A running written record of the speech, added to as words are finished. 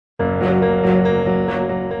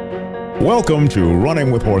Welcome to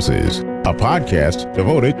Running with Horses, a podcast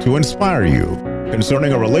devoted to inspire you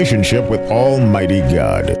concerning a relationship with Almighty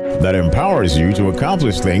God that empowers you to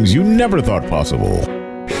accomplish things you never thought possible.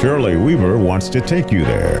 Shirley Weaver wants to take you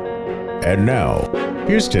there. And now,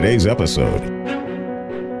 here's today's episode.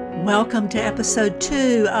 Welcome to episode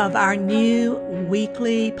 2 of our new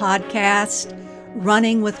weekly podcast,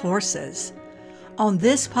 Running with Horses. On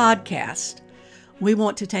this podcast, we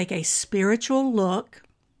want to take a spiritual look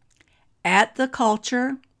at the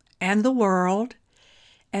culture and the world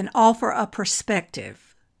and offer a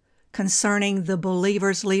perspective concerning the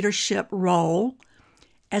believer's leadership role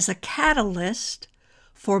as a catalyst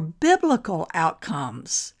for biblical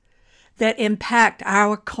outcomes that impact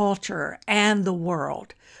our culture and the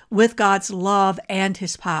world with God's love and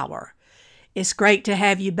His power. It's great to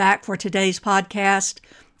have you back for today's podcast.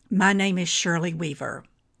 My name is Shirley Weaver.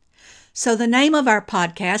 So the name of our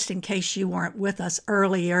podcast, in case you weren't with us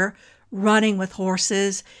earlier, Running with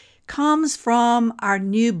Horses, comes from our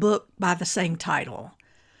new book by the same title.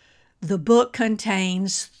 The book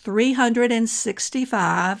contains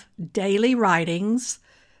 365 daily writings.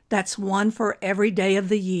 That's one for every day of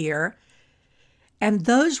the year. And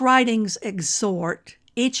those writings exhort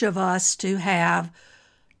each of us to have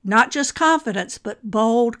not just confidence, but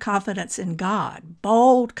bold confidence in God.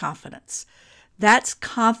 Bold confidence. That's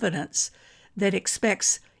confidence that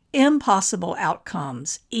expects impossible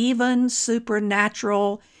outcomes, even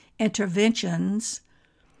supernatural interventions,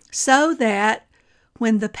 so that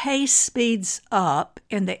when the pace speeds up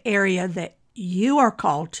in the area that you are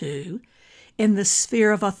called to, in the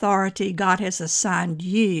sphere of authority God has assigned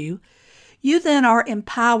you, you then are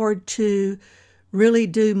empowered to really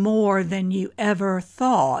do more than you ever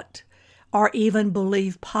thought or even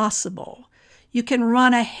believe possible. You can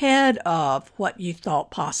run ahead of what you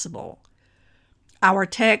thought possible. Our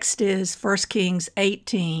text is 1 Kings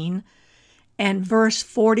 18 and verse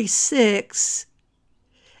 46.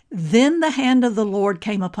 Then the hand of the Lord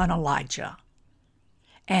came upon Elijah,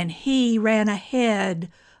 and he ran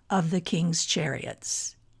ahead of the king's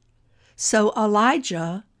chariots. So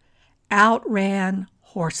Elijah outran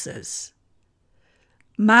horses.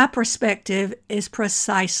 My perspective is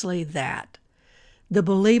precisely that. The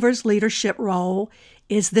believer's leadership role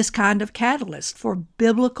is this kind of catalyst for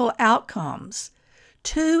biblical outcomes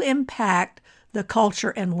to impact the culture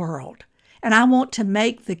and world. And I want to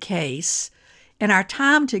make the case in our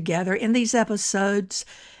time together in these episodes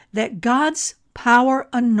that God's power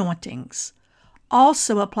anointings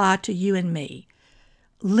also apply to you and me.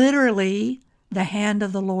 Literally, the hand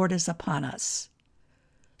of the Lord is upon us.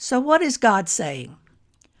 So what is God saying?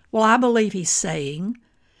 Well, I believe He's saying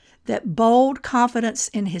that bold confidence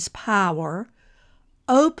in His power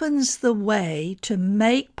opens the way to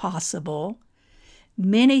make possible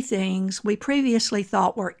many things we previously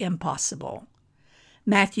thought were impossible.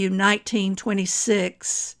 Matthew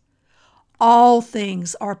 19:26, all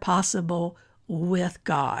things are possible with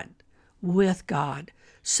God. With God.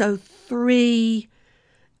 So 3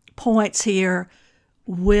 points here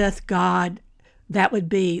with God. That would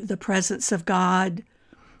be the presence of God,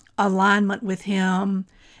 alignment with Him,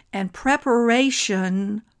 and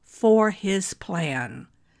preparation for His plan.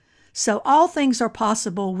 So all things are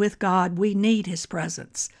possible with God. We need His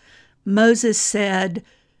presence. Moses said,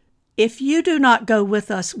 if you do not go with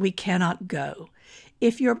us, we cannot go.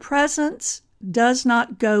 If your presence does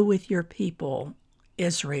not go with your people,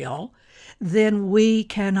 Israel, then we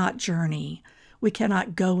cannot journey. We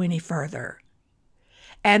cannot go any further.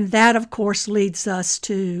 And that, of course, leads us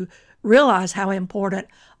to realize how important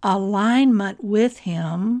alignment with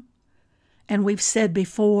Him. And we've said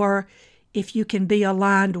before, if you can be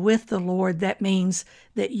aligned with the Lord, that means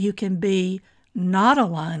that you can be not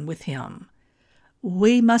aligned with Him.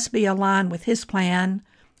 We must be aligned with His plan.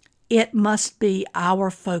 It must be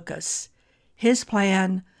our focus. His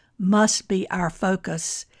plan must be our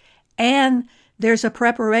focus. And there's a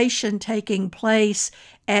preparation taking place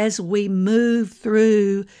as we move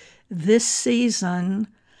through this season.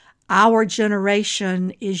 Our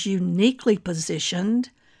generation is uniquely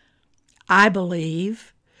positioned, I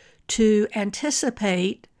believe, to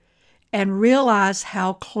anticipate and realize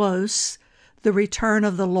how close the return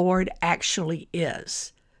of the Lord actually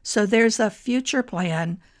is. So there's a future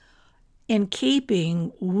plan in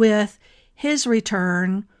keeping with His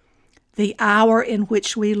return, the hour in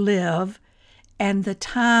which we live, and the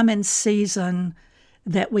time and season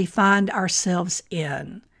that we find ourselves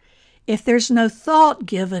in. If there's no thought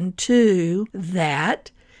given to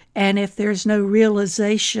that, and if there's no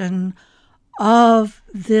realization of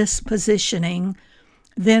this positioning,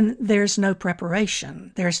 then there's no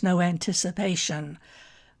preparation, there's no anticipation.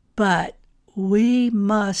 But we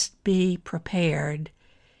must be prepared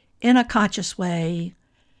in a conscious way.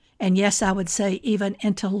 And yes, I would say even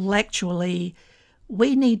intellectually,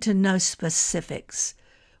 we need to know specifics.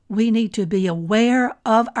 We need to be aware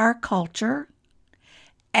of our culture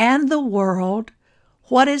and the world,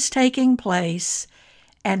 what is taking place,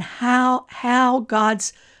 and how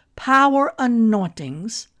God's power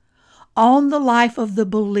anointings on the life of the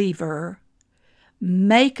believer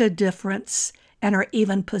make a difference and are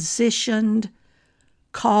even positioned,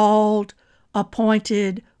 called,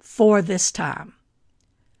 appointed for this time.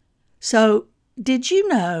 So, did you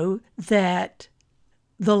know that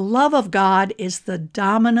the love of God is the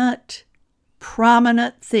dominant,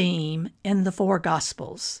 prominent theme in the four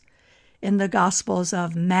Gospels? In the Gospels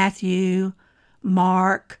of Matthew,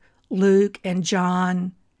 Mark, Luke, and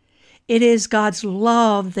John, it is God's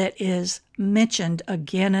love that is mentioned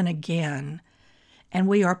again and again, and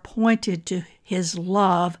we are pointed to His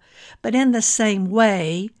love. But in the same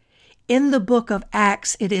way, in the book of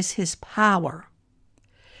Acts, it is His power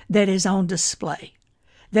that is on display.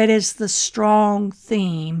 That is the strong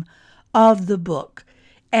theme of the book.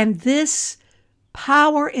 And this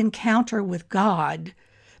power encounter with God,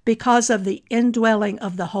 because of the indwelling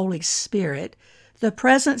of the Holy Spirit, the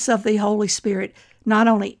presence of the Holy Spirit, not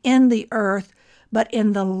only in the earth, but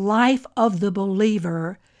in the life of the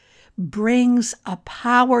believer, brings a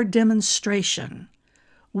power demonstration.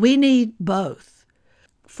 We need both.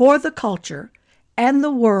 For the culture and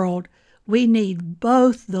the world, we need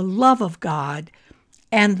both the love of God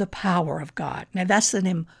and the power of God. Now, that's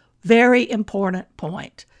a very important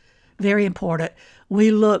point. Very important.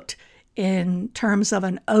 We looked in terms of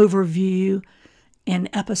an overview in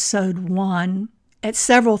episode 1 at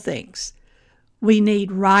several things. We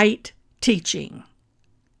need right teaching.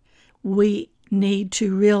 We need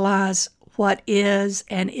to realize what is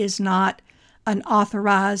and is not an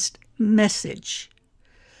authorized message.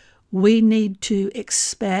 We need to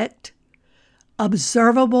expect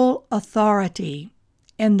observable authority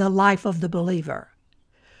in the life of the believer.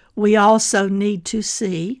 We also need to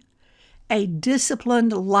see a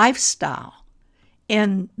disciplined lifestyle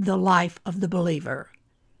in the life of the believer.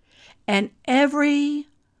 And every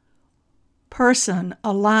person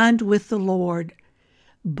aligned with the Lord,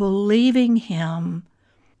 believing Him,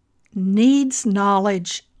 needs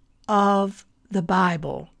knowledge of the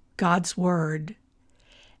Bible, God's Word.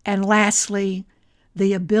 And lastly,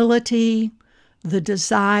 the ability, the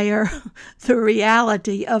desire, the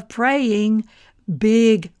reality of praying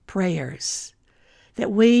big prayers.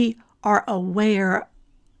 That we are aware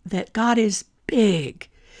that God is big.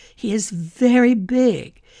 He is very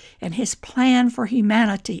big. And His plan for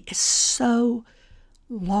humanity is so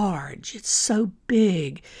large. It's so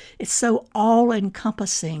big. It's so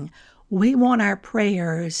all-encompassing. We want our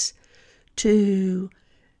prayers to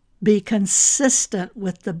be consistent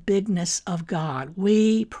with the bigness of God.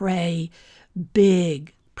 We pray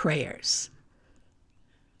big prayers.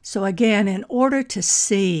 So again, in order to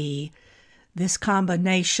see this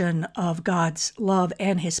combination of God's love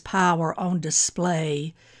and His power on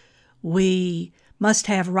display, we must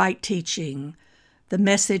have right teaching. The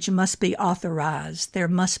message must be authorized. There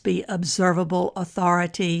must be observable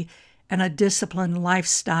authority and a disciplined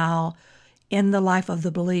lifestyle in the life of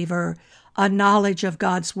the believer, a knowledge of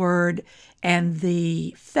God's Word, and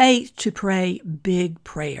the faith to pray big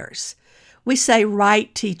prayers. We say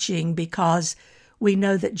right teaching because we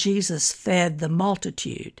know that Jesus fed the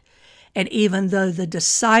multitude. And even though the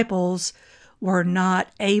disciples were not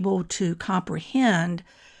able to comprehend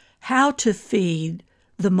how to feed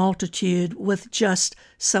the multitude with just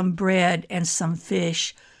some bread and some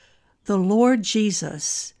fish, the Lord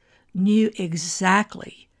Jesus knew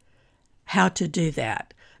exactly how to do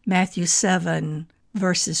that. Matthew 7,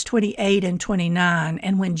 verses 28 and 29,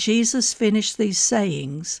 "And when Jesus finished these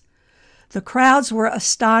sayings, the crowds were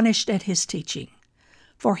astonished at His teaching,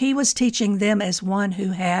 for He was teaching them as one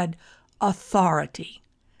who had authority,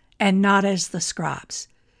 and not as the scribes."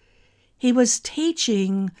 He was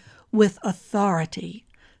teaching with authority.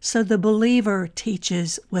 So the believer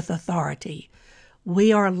teaches with authority.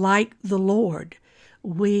 We are like the Lord.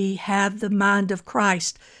 We have the mind of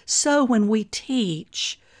Christ. So when we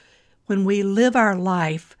teach, when we live our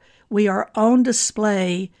life, we are on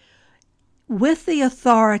display with the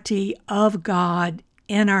authority of God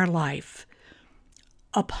in our life,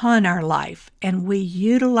 upon our life, and we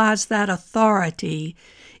utilize that authority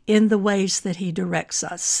in the ways that He directs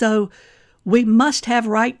us. So we must have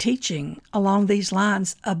right teaching along these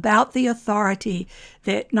lines about the authority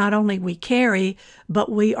that not only we carry,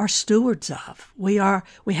 but we are stewards of. We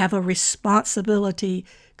have a responsibility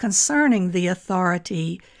concerning the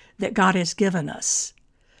authority that God has given us.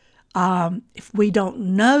 If we don't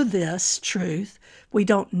know this truth, we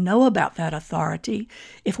don't know about that authority,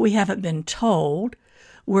 if we haven't been told,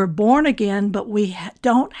 we're born again, but we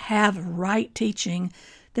don't have right teaching,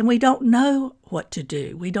 then we don't know what to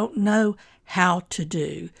do. We don't know how to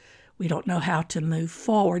do. We don't know how to move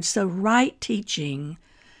forward. So right teaching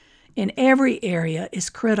in every area is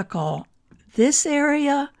critical. This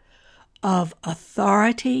area of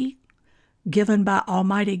authority given by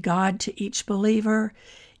Almighty God to each believer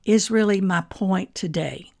is really my point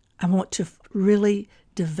today. I want to really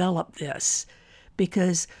develop this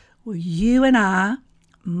because you and I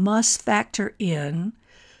must factor in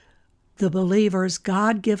the believer's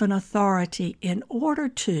God-given authority in order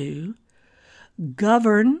to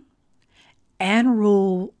govern and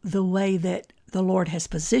rule the way that the Lord has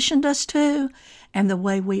positioned us to and the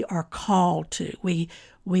way we are called to. We,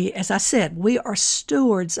 as I said, we are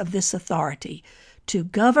stewards of this authority to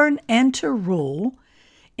govern and to rule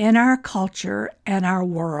in our culture and our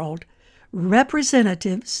world,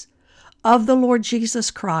 representatives of the Lord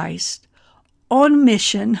Jesus Christ on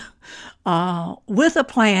mission with a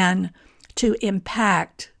plan to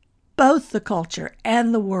impact both the culture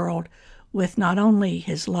and the world with not only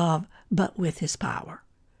His love, but with His power.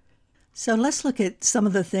 So let's look at some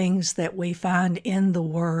of the things that we find in the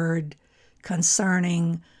Word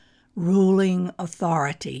concerning ruling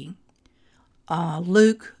authority.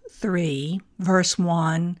 Luke 3, verse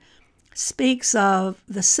 1, speaks of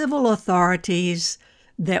the civil authorities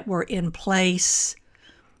that were in place,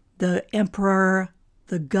 the emperor,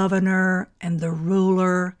 the governor, and the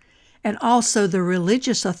ruler, and also the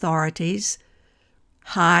religious authorities,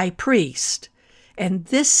 high priest. And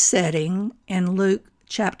this setting in Luke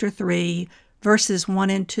chapter 3, verses 1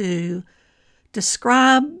 and 2,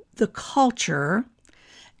 describe the culture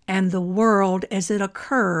and the world as it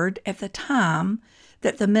occurred at the time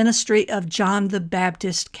that the ministry of John the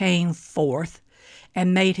Baptist came forth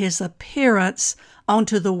and made his appearance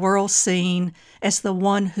onto the world scene as the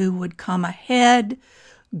one who would come ahead,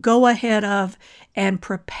 go ahead of, and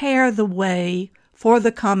prepare the way for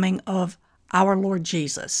the coming of our Lord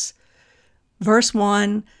Jesus. Verse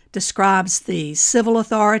 1 describes the civil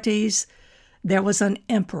authorities. There was an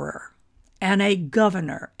emperor and a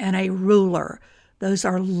governor and a ruler. Those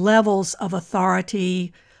are levels of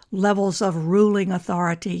authority, levels of ruling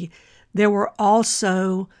authority. There were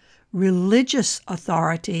also religious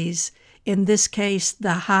authorities. In this case,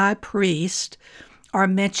 the high priest are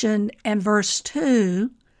mentioned, and verse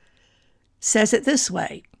 2 says it this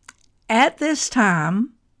way. At this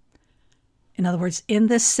time, in other words, in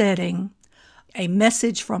this setting, a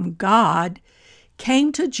message from God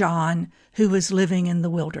came to John, who was living in the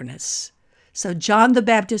wilderness. So John the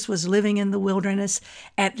Baptist was living in the wilderness.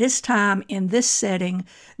 At this time, in this setting,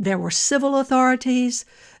 there were civil authorities,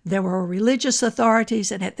 there were religious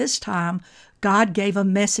authorities, and at this time, God gave a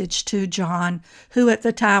message to John, who at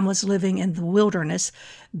the time was living in the wilderness.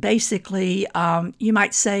 Basically, you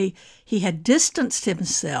might say he had distanced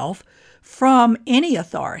himself from any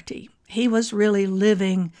authority. He was really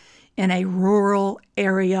living in a rural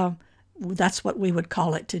area. That's what we would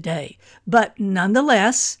call it today. But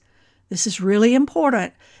nonetheless, this is really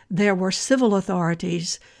important. There were civil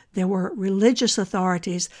authorities. There were religious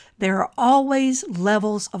authorities. There are always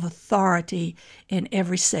levels of authority in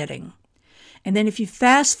every setting. And then if you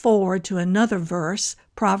fast forward to another verse,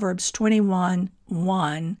 Proverbs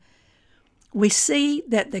 21:1, we see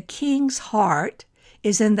that the king's heart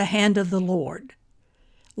is in the hand of the Lord.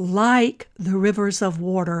 Like the rivers of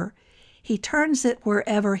water, he turns it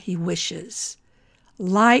wherever he wishes.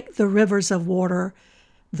 Like the rivers of water,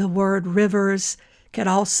 the word rivers could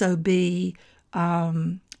also be,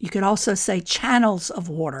 you could also say channels of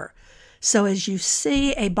water. So as you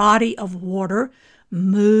see a body of water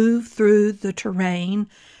move through the terrain,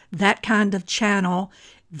 that kind of channel,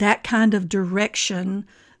 that kind of direction,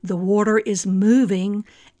 the water is moving.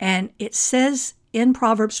 And it says in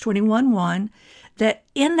Proverbs 21:1 that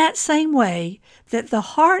in that same way that the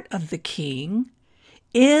heart of the king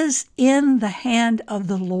is in the hand of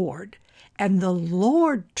the Lord, and the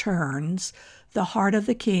Lord turns the heart of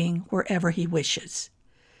the king wherever he wishes.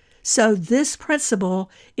 So this principle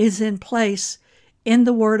is in place in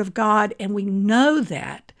the Word of God, and we know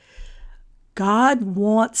that God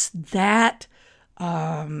wants that.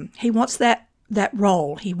 He wants that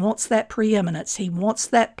role. He wants that preeminence. He wants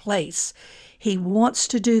that place. He wants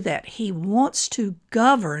to do that. He wants to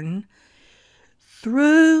govern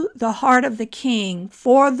through the heart of the king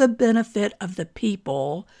for the benefit of the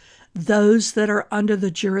people, those that are under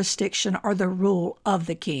the jurisdiction or the rule of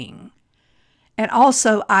the king. And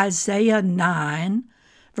also Isaiah 9,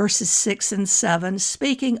 verses 6 and 7,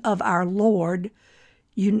 speaking of our Lord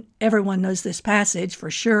Everyone knows this passage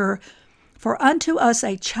for sure. For unto us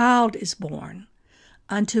a child is born,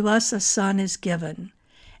 unto us a son is given,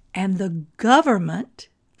 and the government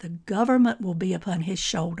will be upon his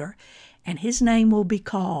shoulder, and his name will be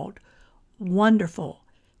called Wonderful,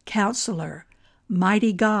 Counselor,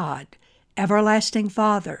 Mighty God, Everlasting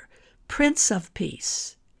Father, Prince of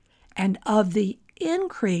Peace. And of the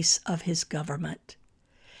increase of his government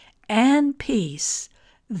and peace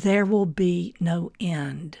there will be no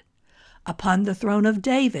end, upon the throne of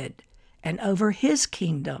David and over his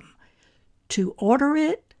kingdom, to order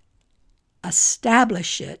it,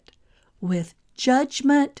 establish it with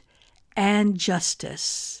judgment and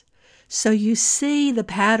justice. So you see the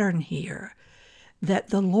pattern here, that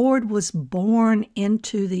the Lord was born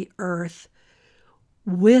into the earth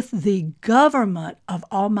with the government of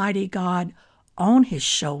Almighty God on his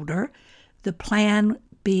shoulder, the plan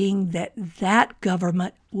being that that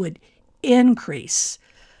government would increase.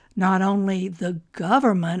 Not only the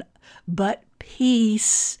government, but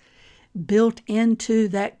peace built into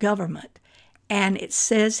that government. And it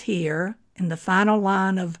says here in the final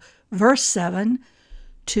line of verse 7,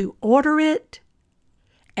 to order it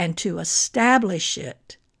and to establish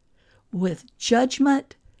it with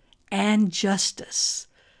judgment and justice.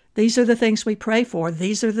 These are the things we pray for.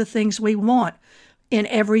 These are the things we want in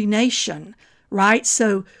every nation, right?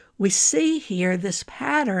 So we see here this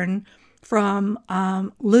pattern from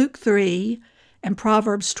Luke 3 and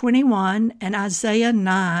Proverbs 21 and Isaiah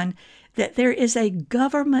 9, that there is a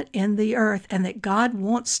government in the earth and that God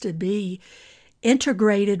wants to be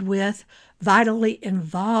integrated with, vitally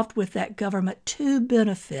involved with that government to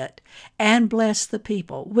benefit and bless the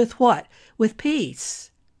people. With what? With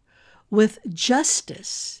peace, with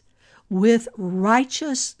justice, with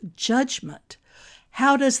righteous judgment.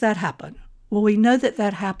 How does that happen? Well, we know that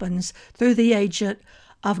that happens through the agent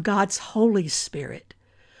of God's Holy Spirit.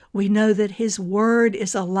 We know that his word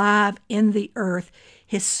is alive in the earth.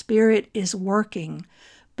 His spirit is working.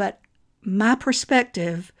 But my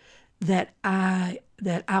perspective that I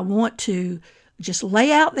want to just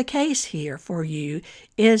lay out the case here for you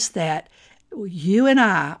is that you and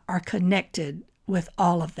I are connected with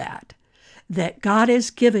all of that. That God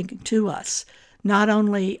is giving to us not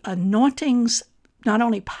only anointings, not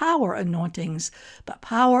only power anointings, but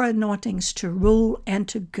power anointings to rule and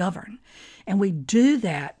to govern. And we do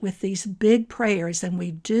that with these big prayers, and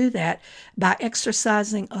we do that by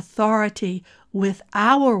exercising authority with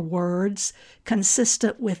our words,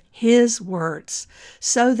 consistent with his words.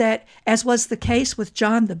 So that, as was the case with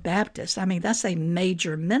John the Baptist, I mean, that's a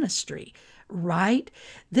major ministry, right?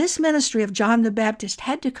 This ministry of John the Baptist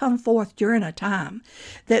had to come forth during a time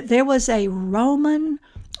that there was a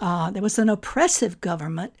there was an oppressive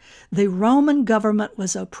government. The Roman government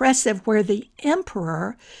was oppressive, where the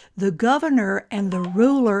emperor, the governor, and the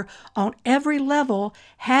ruler on every level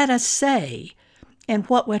had a say in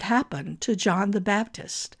what would happen to John the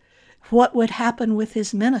Baptist, what would happen with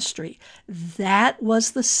his ministry. That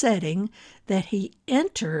was the setting that he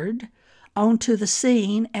entered onto the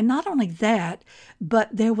scene. And not only that, but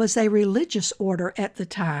there was a religious order at the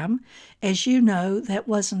time, as you know, that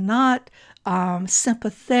was not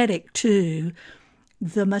sympathetic to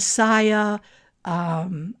the Messiah,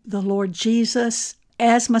 the Lord Jesus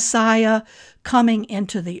as Messiah coming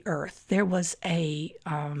into the earth. There was a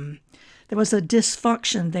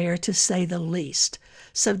dysfunction there, to say the least.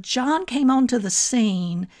 So John came onto the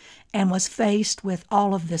scene and was faced with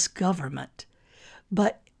all of this government.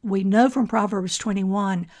 But we know from Proverbs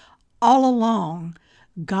 21, all along,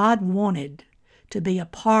 God wanted to be a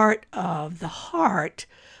part of the heart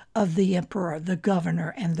of the emperor, the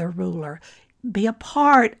governor, and the ruler. Be a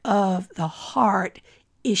part of the heart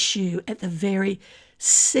issue at the very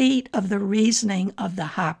seat of the reasoning of the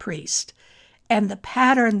high priest. And the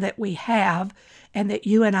pattern that we have and that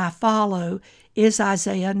you and I follow is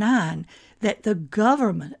Isaiah 9, that the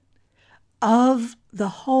government of the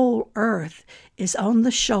whole earth is on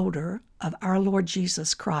the shoulder of our Lord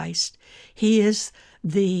Jesus Christ. He is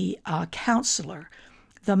the counselor,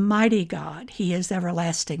 the mighty God. He is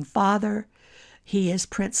everlasting Father. He is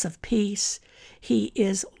Prince of Peace. He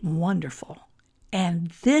is wonderful.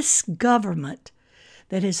 And this government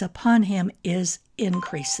that is upon him is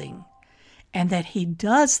increasing, and that he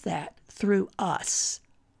does that through us.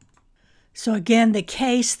 So again, the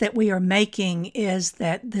case that we are making is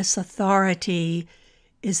that this authority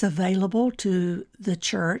is available to the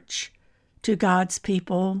church, to God's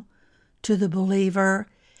people, to the believer,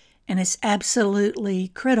 and it's absolutely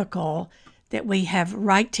critical that we have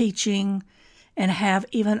right teaching and have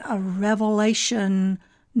even a revelation,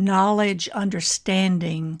 knowledge,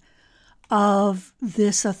 understanding of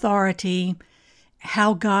this authority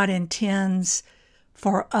how God intends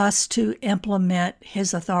for us to implement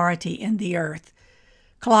his authority in the earth.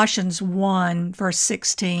 Colossians 1, verse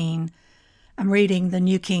 16, I'm reading the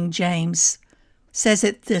New King James, says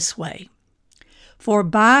it this way: "For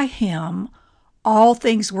by him all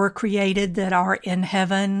things were created that are in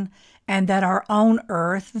heaven and that are on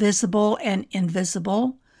earth, visible and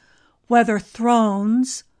invisible, whether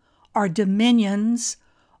thrones or dominions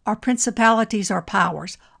or principalities or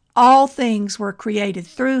powers. All things were created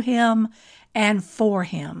through him and for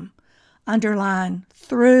him." Underline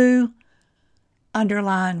through,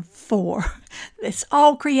 underline for. It's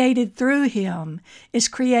all created through him. It's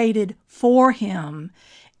created for him.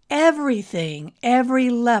 Everything, every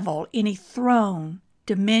level, any throne,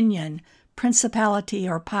 dominion, principality,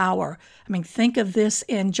 or power. I mean, think of this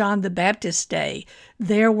in John the Baptist's day.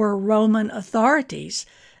 There were Roman authorities.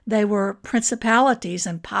 They were principalities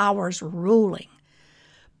and powers ruling.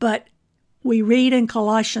 But we read in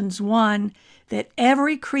Colossians 1 that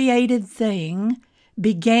every created thing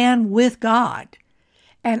began with God,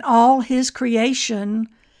 and all his creation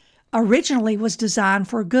originally was designed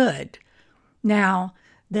for good. Now,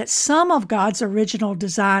 that some of God's original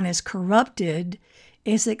design is corrupted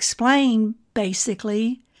is explained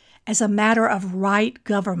basically as a matter of right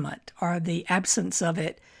government, or the absence of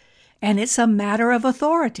it, and it's a matter of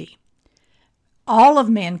authority. All of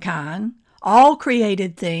mankind, all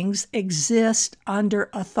created things exist under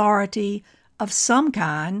authority of some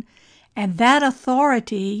kind, and that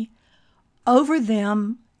authority over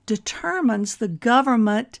them determines the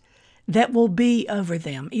government that will be over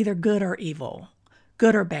them, either good or evil,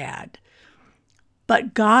 good or bad.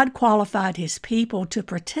 But God qualified his people to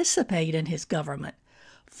participate in his government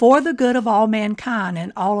for the good of all mankind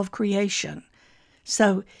and all of creation.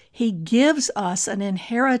 So he gives us an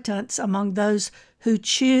inheritance among those who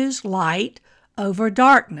choose light over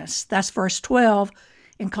darkness. That's verse 12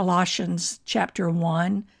 in Colossians chapter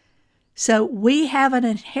 1. So we have an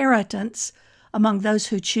inheritance among those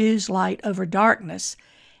who choose light over darkness,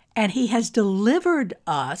 and he has delivered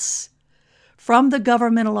us from the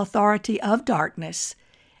governmental authority of darkness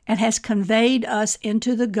and has conveyed us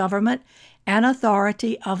into the government and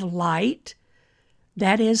authority of light,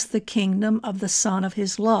 that is the kingdom of the Son of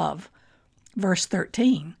his love. Verse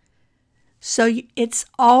 13. So it's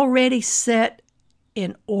already set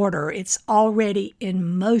in order. It's already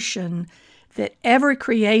in motion that every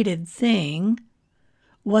created thing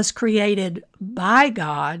was created by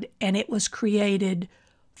God, and it was created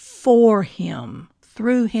for him,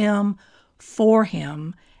 through him, for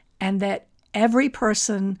him, and that every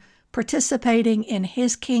person participating in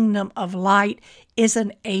his kingdom of light is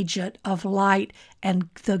an agent of light and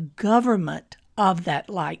the government of that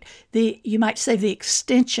light. You might say the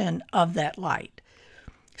extension of that light.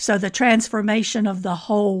 So the transformation of the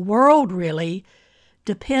whole world really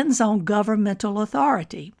depends on governmental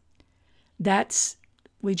authority. That's,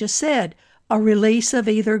 we just said, a release of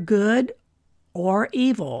either good or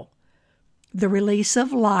evil. The release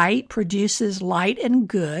of light produces light and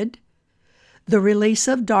good. The release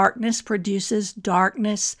of darkness produces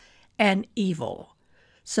darkness and evil.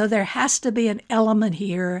 So there has to be an element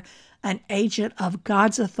here, an agent of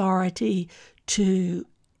God's authority to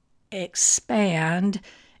expand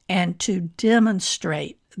and to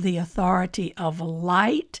demonstrate the authority of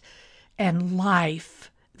light and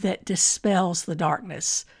life that dispels the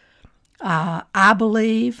darkness. I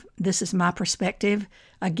believe, this is my perspective,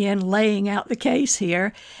 again laying out the case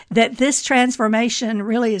here, that this transformation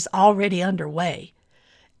really is already underway.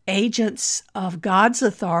 Agents of God's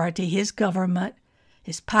authority, his government,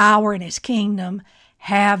 his power, and his kingdom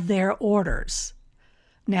have their orders.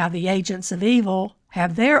 Now the agents of evil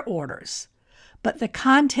have their orders, but the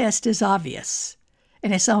contest is obvious,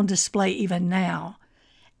 and it's on display even now.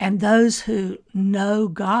 And those who know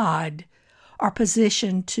God are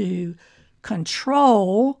positioned to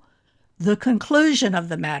control the conclusion of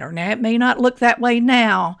the matter. Now, it may not look that way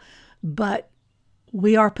now, but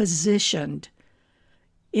we are positioned.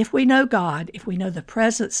 If we know God, if we know the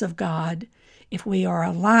presence of God, if we are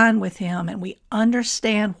aligned with him and we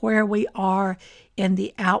understand where we are in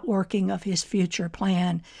the outworking of his future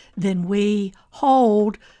plan, then we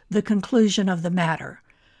hold the conclusion of the matter.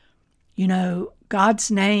 You know,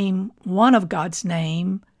 God's name, one of God's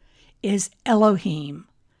name, is Elohim.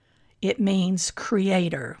 It means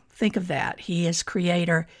creator. Think of that. He is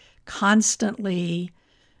creator, constantly,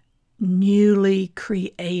 newly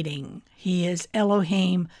creating. He is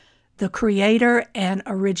Elohim, the creator and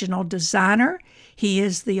original designer. He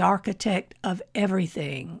is the architect of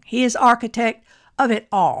everything. He is architect of it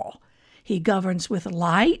all. He governs with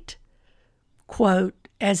light, quote,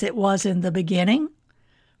 as it was in the beginning,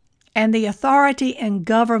 and the authority and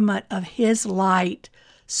government of his light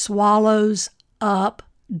swallows up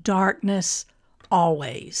darkness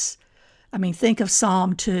always. I mean, think of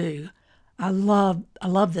Psalm 2. I love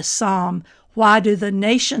this psalm. Why do the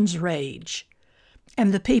nations rage,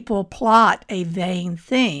 and the people plot a vain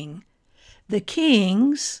thing? The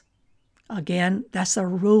kings, again, that's a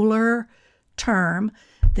ruler term,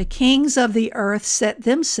 the kings of the earth set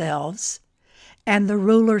themselves, and the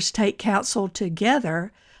rulers take counsel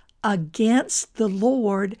together against the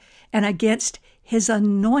Lord and against his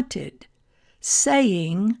anointed,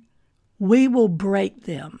 saying, we will break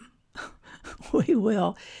them. We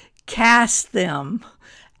will cast them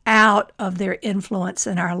out of their influence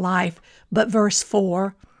in our life. But verse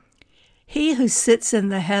 4, he who sits in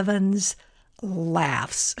the heavens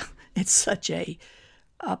laughs. It's such a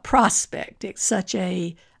prospect. It's such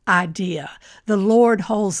a idea. The Lord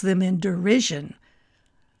holds them in derision.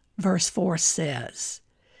 Verse 4 says,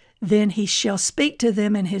 then he shall speak to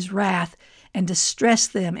them in his wrath and distress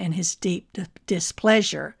them in his deep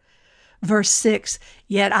displeasure. Verse 6,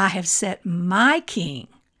 yet I have set my king,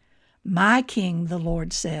 the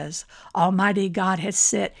Lord says, Almighty God has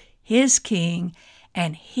set his king,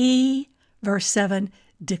 and he, verse 7,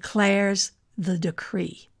 declares the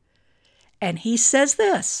decree. And he says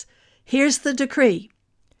this, here's the decree.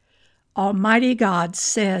 Almighty God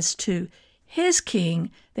says to his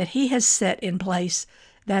king that he has set in place,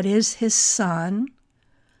 that is his Son,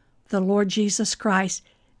 the Lord Jesus Christ,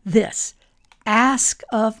 this, ask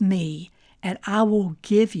of me, and I will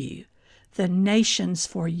give you the nations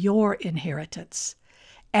for your inheritance,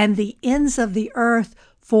 and the ends of the earth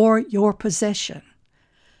for your possession.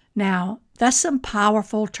 Now, that's some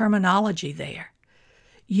powerful terminology there.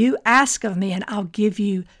 You ask of me, and I'll give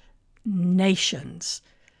you nations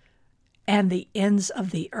and the ends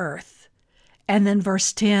of the earth. And then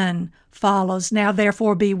verse 10 follows, now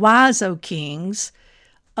therefore be wise, O kings,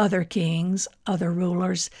 other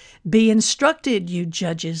rulers. Be instructed, you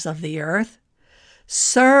judges of the earth.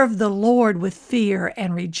 Serve the Lord with fear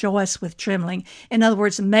and rejoice with trembling. In other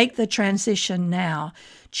words, make the transition now.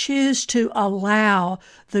 Choose to allow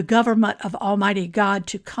the government of Almighty God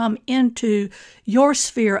to come into your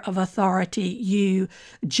sphere of authority, you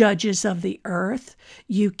judges of the earth,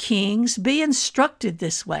 you kings. Be instructed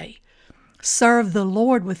this way. Serve the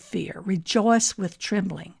Lord with fear, rejoice with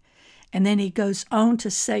trembling. And then he goes on to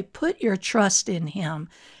say, put your trust in him.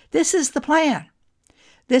 This is the plan.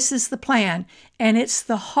 This is the plan, and it's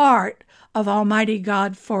the heart of Almighty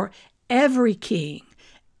God for every king,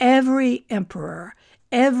 every emperor,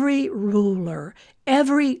 every ruler,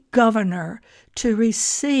 every governor to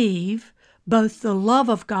receive both the love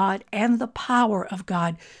of God and the power of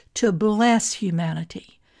God to bless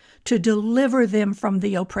humanity, to deliver them from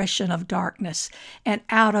the oppression of darkness and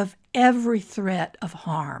out of every threat of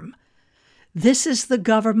harm. This is the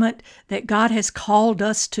government that God has called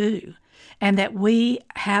us to, and that we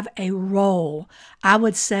have a role. I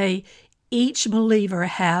would say each believer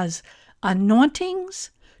has anointings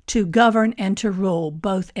to govern and to rule,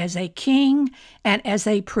 both as a king and as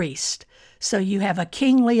a priest. So you have a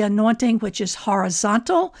kingly anointing, which is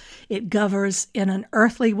horizontal. It governs in an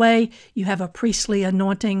earthly way. You have a priestly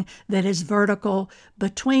anointing that is vertical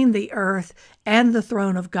between the earth and the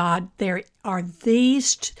throne of God. There are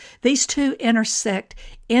these two intersect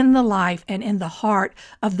in the life and in the heart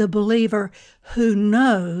of the believer who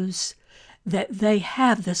knows that they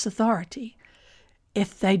have this authority.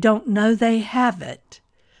 If they don't know they have it,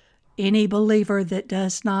 any believer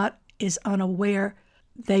that is unaware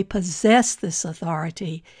they possess this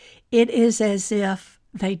authority, it is as if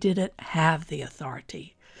they didn't have the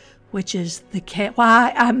authority, which is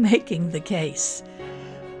why I'm making the case.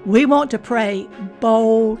 We want to pray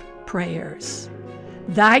bold prayers.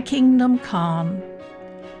 Thy kingdom come,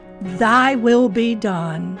 thy will be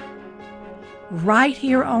done, right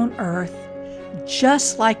here on earth,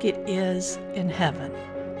 just like it is in heaven.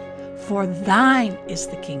 For thine is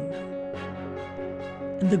the kingdom,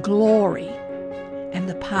 and the glory, and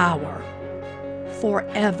the power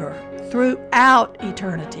forever, throughout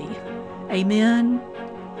eternity. Amen.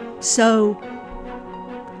 So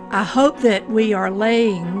I hope that we are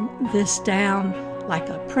laying this down like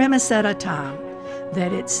a premise at a time,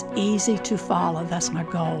 that it's easy to follow. That's my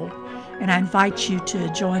goal. And I invite you to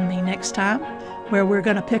join me next time, where we're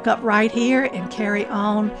going to pick up right here and carry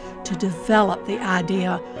on to develop the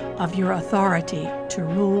idea of your authority to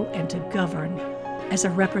rule and to govern as a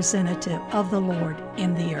representative of the Lord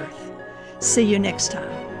in the earth. See you next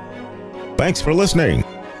time. Thanks for listening.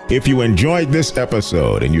 If you enjoyed this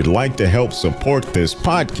episode and you'd like to help support this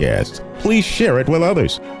podcast, please share it with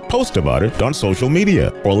others. post about it on social media,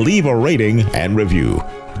 or leave a rating and review.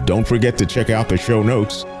 Don't forget to check out the show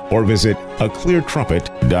notes or visit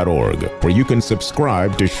acleartrumpet.org, where you can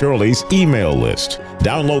subscribe to Shirley's email list,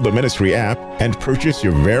 download the ministry app, and purchase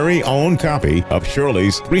your very own copy of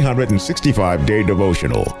Shirley's 365-day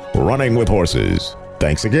devotional, Running with Horses.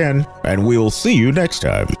 Thanks again, and we'll see you next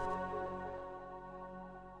time.